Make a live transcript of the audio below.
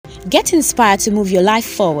Get inspired to move your life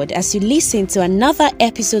forward as you listen to another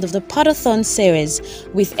episode of the Podathon series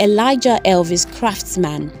with Elijah Elvis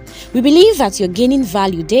Craftsman. We believe that you're gaining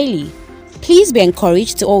value daily. Please be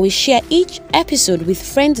encouraged to always share each episode with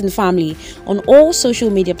friends and family on all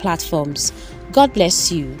social media platforms. God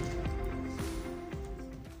bless you.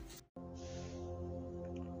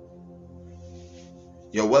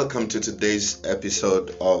 You're welcome to today's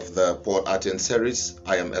episode of the Podathon series.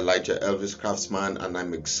 I am Elijah Elvis Craftsman, and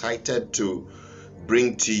I'm excited to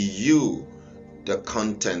bring to you the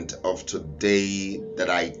content of today that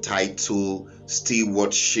I title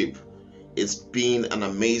Stewardship. It's been an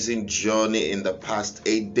amazing journey in the past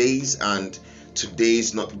 8 days, and today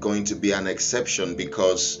is not going to be an exception,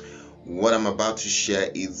 because what I'm about to share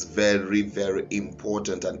is very, very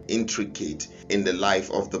important and intricate in the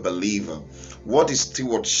life of the believer. What is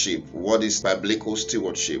stewardship? What is biblical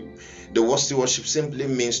stewardship? The word stewardship simply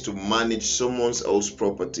means to manage someone else's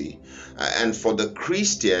property. And for the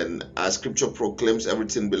Christian, as scripture proclaims,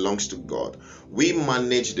 everything belongs to God. We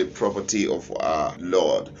manage the property of our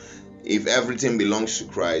Lord. If everything belongs to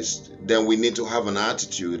Christ, then we need to have an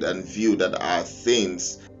attitude and view that our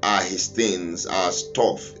things are His things, our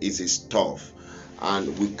stuff is His stuff,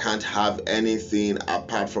 and we can't have anything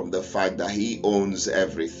apart from the fact that He owns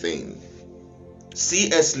everything.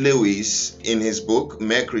 C.S. Lewis, in his book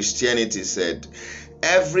Mere Christianity, said,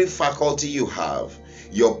 "Every faculty you have,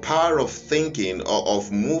 your power of thinking or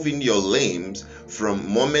of moving your limbs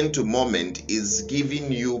from moment to moment, is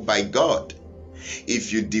given you by God.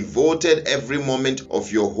 If you devoted every moment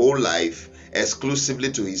of your whole life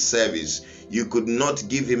exclusively to His service, you could not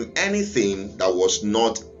give Him anything that was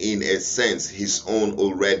not, in a sense, His own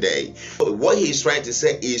already." What he's trying to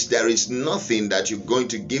say is there is nothing that you're going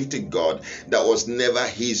to give to God that was never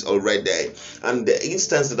His already. And the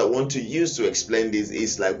instance that I want to use to explain this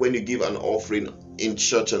is like when you give an offering in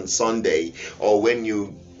church on Sunday, or when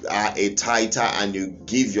you are a tither and you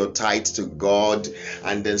give your tithe to God,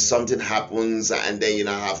 and then something happens, and then you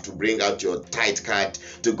now have to bring out your tithe card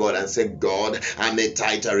to God and say, "God, I'm a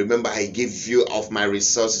tither. Remember, I give you of my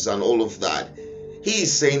resources," and all of that. He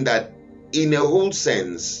is saying that in a whole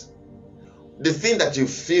sense, the thing that you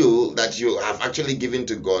feel that you have actually given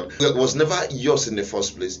to God was never yours in the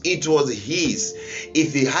first place. It was His.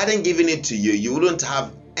 If He hadn't given it to you, you wouldn't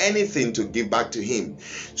have anything to give back to Him.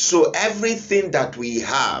 So everything that we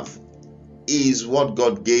have is what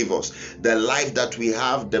God gave us. The life that we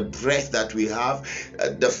have, the breath that we have,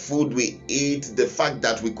 the food we eat, the fact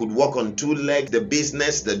that we could walk on two legs, the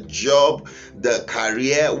business, the job, the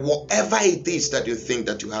career, whatever it is that you think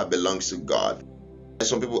that you have belongs to God.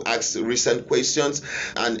 Some people asked recent questions,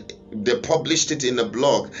 and they published it in a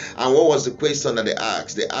blog. And what was the question that they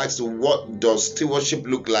asked? They asked, what does stewardship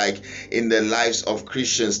look like in the lives of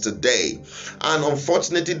Christians today? And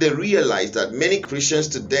unfortunately, they realized that many Christians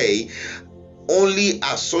today only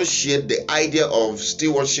associate the idea of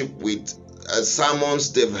stewardship with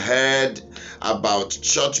sermons they've heard about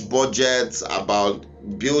church budgets, about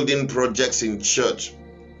building projects in church.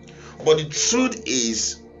 But the truth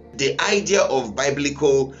is, the idea of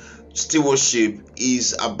biblical stewardship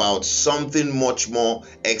is about something much more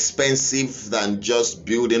expensive than just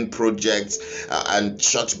building projects and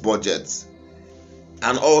church budgets.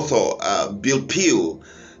 An author, Bill Peel,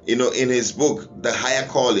 in his book The Higher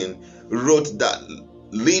Calling, wrote that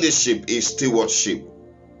leadership is stewardship.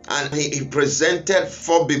 And he presented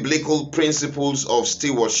 4 biblical principles of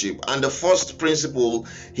stewardship. And the first principle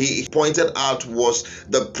he pointed out was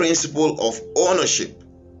the principle of ownership.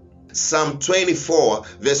 Psalm 24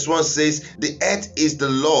 verse 1 says, "The earth is the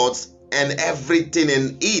Lord's and everything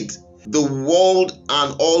in it, the world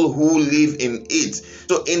and all who live in it."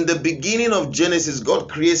 So in the beginning of Genesis, God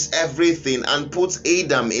creates everything and puts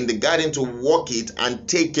Adam in the garden to walk it and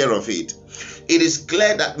take care of it. It is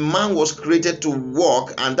clear that man was created to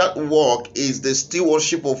work, and that work is the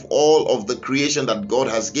stewardship of all of the creation that God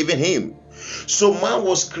has given him. So man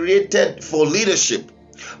was created for leadership.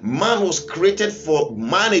 Man was created for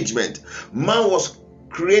management. Man was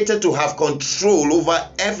created to have control over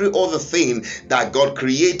every other thing that God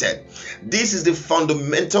created. This is the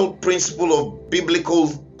fundamental principle of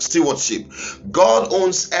biblical stewardship. God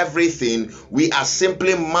owns everything. We are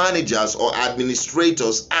simply managers or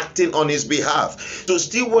administrators acting on his behalf. So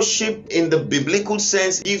stewardship in the biblical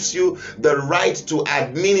sense gives you the right to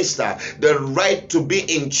administer, the right to be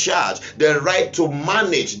in charge, the right to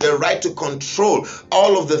manage, the right to control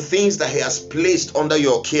all of the things that he has placed under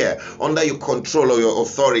your care, under your control or your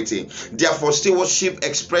authority. Therefore, stewardship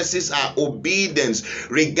expresses our obedience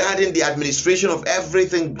regarding the administration of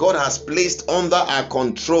everything God has placed under our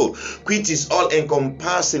control control, which is all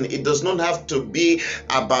encompassing. It does not have to be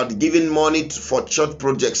about giving money for church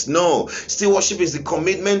projects. No, stewardship is the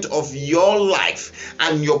commitment of your life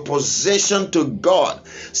and your possession to God.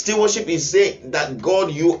 Stewardship is saying that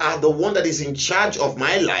God, you are the one that is in charge of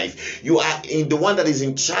my life. You are the one that is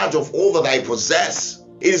in charge of all that I possess.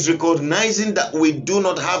 It is recognizing that we do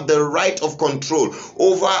not have the right of control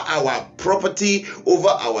over our property, over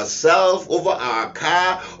ourselves, over our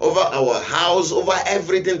car, over our house, over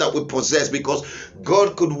everything that we possess, because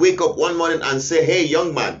God could wake up one morning and say, hey,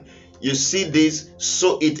 young man, you see this,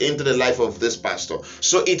 sow it into the life of this pastor,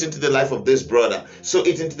 sow it into the life of this brother, sow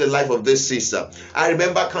it into the life of this sister. I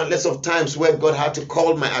remember countless of times where God had to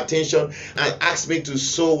call my attention and ask me to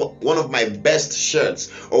sew one of my best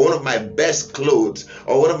shirts, or one of my best clothes,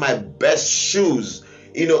 or one of my best shoes.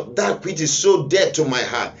 That which is so dear to my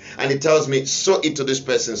heart. And it tells me, sow it to this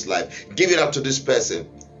person's life, give it up to this person.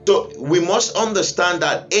 So we must understand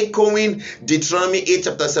that, echoing Deuteronomy 8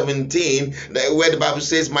 chapter 17, where the Bible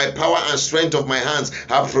says, my power and strength of my hands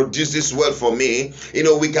have produced this wealth for me.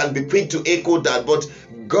 We can be quick to echo that, but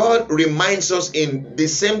God reminds us in the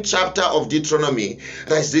same chapter of Deuteronomy,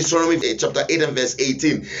 that's Deuteronomy chapter 8 and verse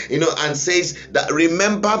 18, and says that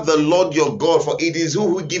remember the Lord your God, for it is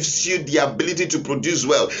who gives you the ability to produce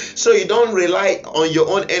wealth. So you don't rely on your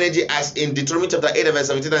own energy, as in Deuteronomy chapter 8 and verse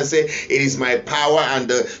 17, and say, it is my power and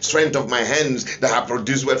the strength of my hands that have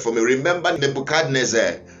produced wealth for me. Remember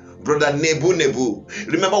Nebuchadnezzar, brother Nebu.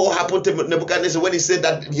 Remember what happened to Nebuchadnezzar when he said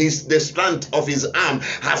that the strength of his arm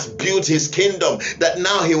has built his kingdom, that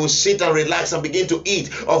now he will sit and relax and begin to eat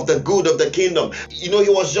of the good of the kingdom. He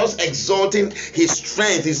was just exalting his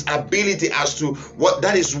strength, his ability, as to what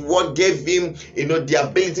that is what gave him, the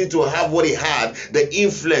ability to have what he had, the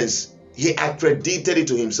influence. He accredited it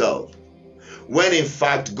to himself, when in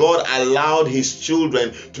fact God allowed his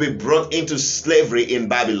children to be brought into slavery in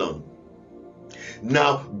Babylon.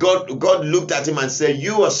 Now, God looked at him and said,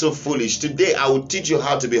 you are so foolish. Today, I will teach you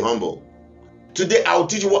how to be humble. Today, I will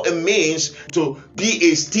teach you what it means to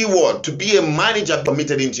be a steward, to be a manager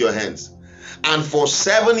committed into your hands. And for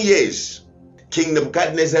 7 years, King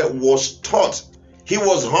Nebuchadnezzar was taught, he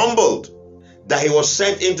was humbled, that he was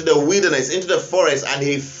sent into the wilderness, into the forest, and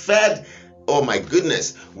he fed. Oh my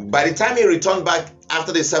goodness. By the time he returned back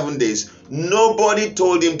after the 7 days, nobody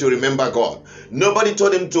told him to remember God. Nobody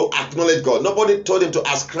told him to acknowledge God. Nobody told him to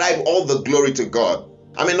ascribe all the glory to God.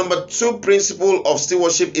 Number 2 principle of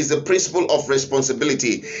stewardship is the principle of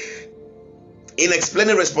responsibility. In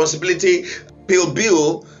explaining responsibility,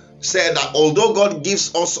 Bill said that although God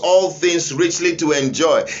gives us all things richly to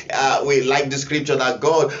enjoy, we like the scripture that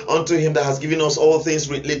God, unto him that has given us all things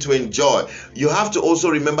richly to enjoy. You have to also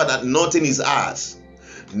remember that nothing is ours.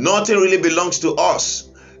 Nothing really belongs to us.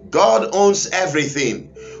 God owns everything.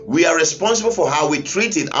 We are responsible for how we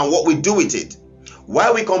treat it and what we do with it.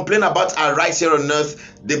 While we complain about our rights here on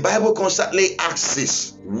earth, the Bible constantly asks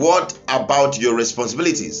us, what about your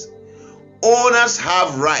responsibilities? Owners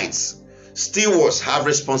have rights. Stewards have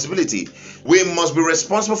responsibility. We must be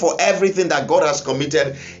responsible for everything that God has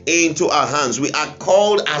committed into our hands. We are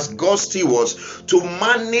called as God's stewards to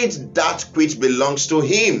manage that which belongs to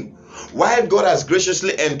him. While God has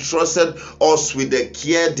graciously entrusted us with the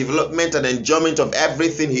care, development, and enjoyment of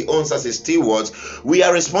everything he owns as his stewards, we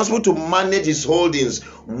are responsible to manage his holdings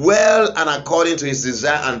well and according to his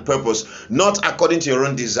desire and purpose, not according to your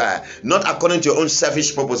own desire, not according to your own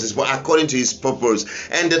selfish purposes, but according to his purpose.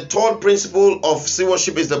 And the third principle of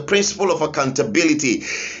stewardship is the principle of accountability.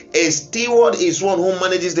 A steward is one who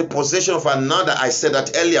manages the possession of another. I said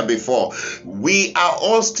that earlier before. We are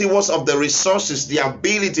all stewards of the resources, the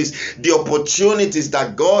abilities, the opportunities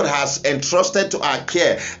that God has entrusted to our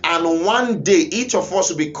care. And one day, each of us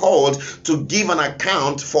will be called to give an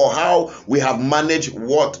account for how we have managed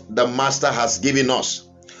what the Master has given us.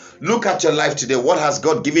 Look at your life today. What has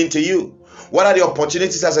God given to you? What are the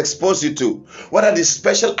opportunities he has exposed you to? What are the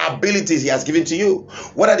special abilities he has given to you?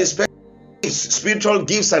 What are the spiritual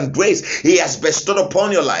gifts and grace he has bestowed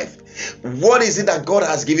upon your life? What is it that God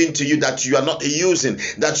has given to you that you are not using,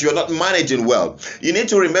 that you are not managing well? You need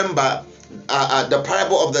to remember the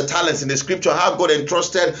parable of the talents in the scripture, how God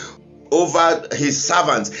entrusted over his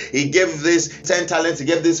servants. He gave this 10 talents, he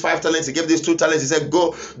gave this 5 talents, he gave this 2 talents. He said,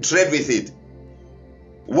 go trade with it.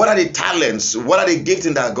 What are the talents? What are the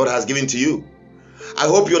gifting that God has given to you? I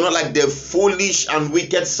hope you're not like the foolish and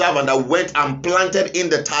wicked servant that went and planted in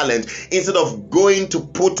the talent instead of going to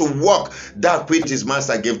put to work that which his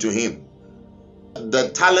master gave to him. The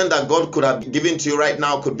talent that God could have given to you right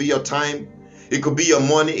now could be your time, It could be your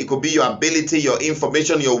money, it could be your ability, your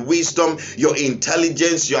information, your wisdom, your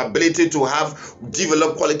intelligence, your ability to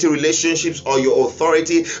develop quality relationships, or your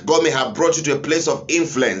authority. God may have brought you to a place of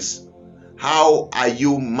influence. How are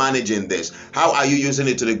you managing this? How are you using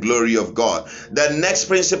it to the glory of God? The next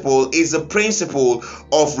principle is the principle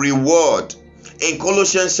of reward. In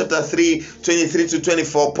Colossians chapter 3, 23 to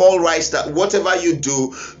 24, Paul writes that whatever you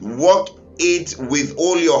do, work it with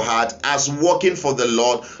all your heart as working for the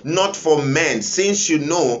Lord, not for men, since you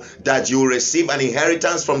know that you will receive an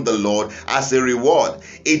inheritance from the Lord as a reward.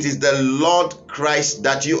 It is the Lord Christ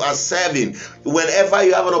that you are serving. Whenever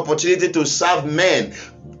you have an opportunity to serve men,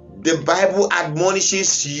 the Bible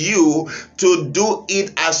admonishes you to do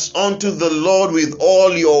it as unto the Lord with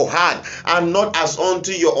all your heart, and not as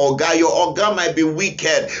unto your oga. Your oga might be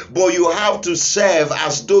wicked, but you have to serve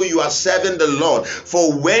as though you are serving the Lord.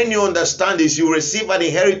 For when you understand this, you receive an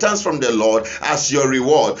inheritance from the Lord as your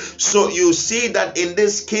reward. So you see that in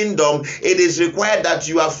this kingdom, it is required that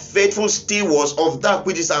you are faithful stewards of that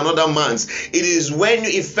which is another man's. It is when you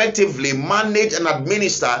effectively manage and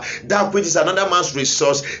administer that which is another man's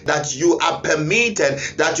resource that you are permitted,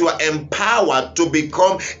 that you are empowered to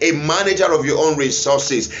become a manager of your own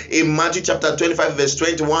resources. In Matthew chapter 25 verse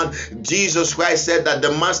 21, Jesus Christ said that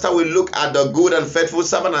the master will look at the good and faithful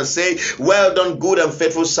servant and say, well done, good and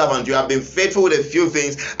faithful servant. You have been faithful with a few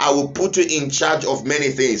things. I will put you in charge of many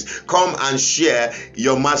things. Come and share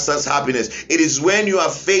your master's happiness. It is when you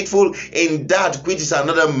are faithful in that which is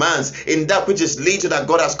another man's, in that which is little that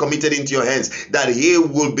God has committed into your hands, that he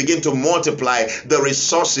will begin to multiply the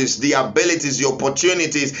resources, the abilities, the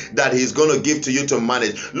opportunities that he's going to give to you to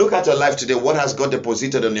manage. Look at your life today. What has God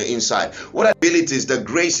deposited on your inside? What are the abilities, the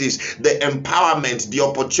graces, the empowerment, the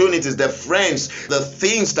opportunities, the friends, the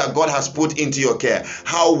things that God has put into your care?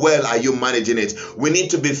 How well are you managing it? We need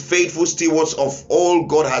to be faithful stewards of all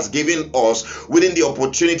God has given us within the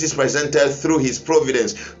opportunities presented through his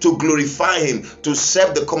providence, to glorify him, to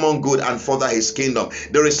serve the common good and further his kingdom.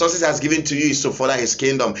 The resources he has given to you is to further his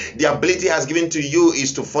kingdom. The ability he has given to you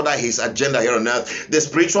is to further his agenda here on earth. The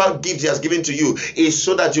spiritual gift he has given to you is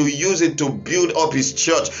so that you use it to build up his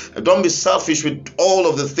church. Don't be selfish with all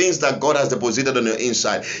of the things that God has deposited on your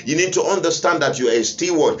inside. You need to understand that you are a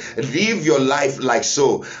steward. Live your life like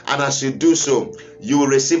so, and as you do so, you will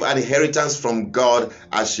receive an inheritance from God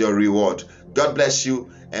as your reward. God bless you,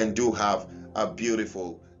 and do have a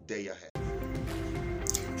beautiful day ahead.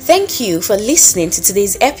 Thank you for listening to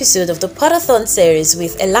today's episode of the Podathon series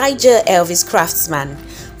with Elijah Elvis Craftsman.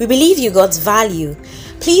 We believe you got value.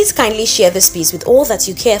 Please kindly share this piece with all that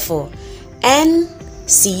you care for, and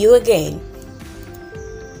see you again.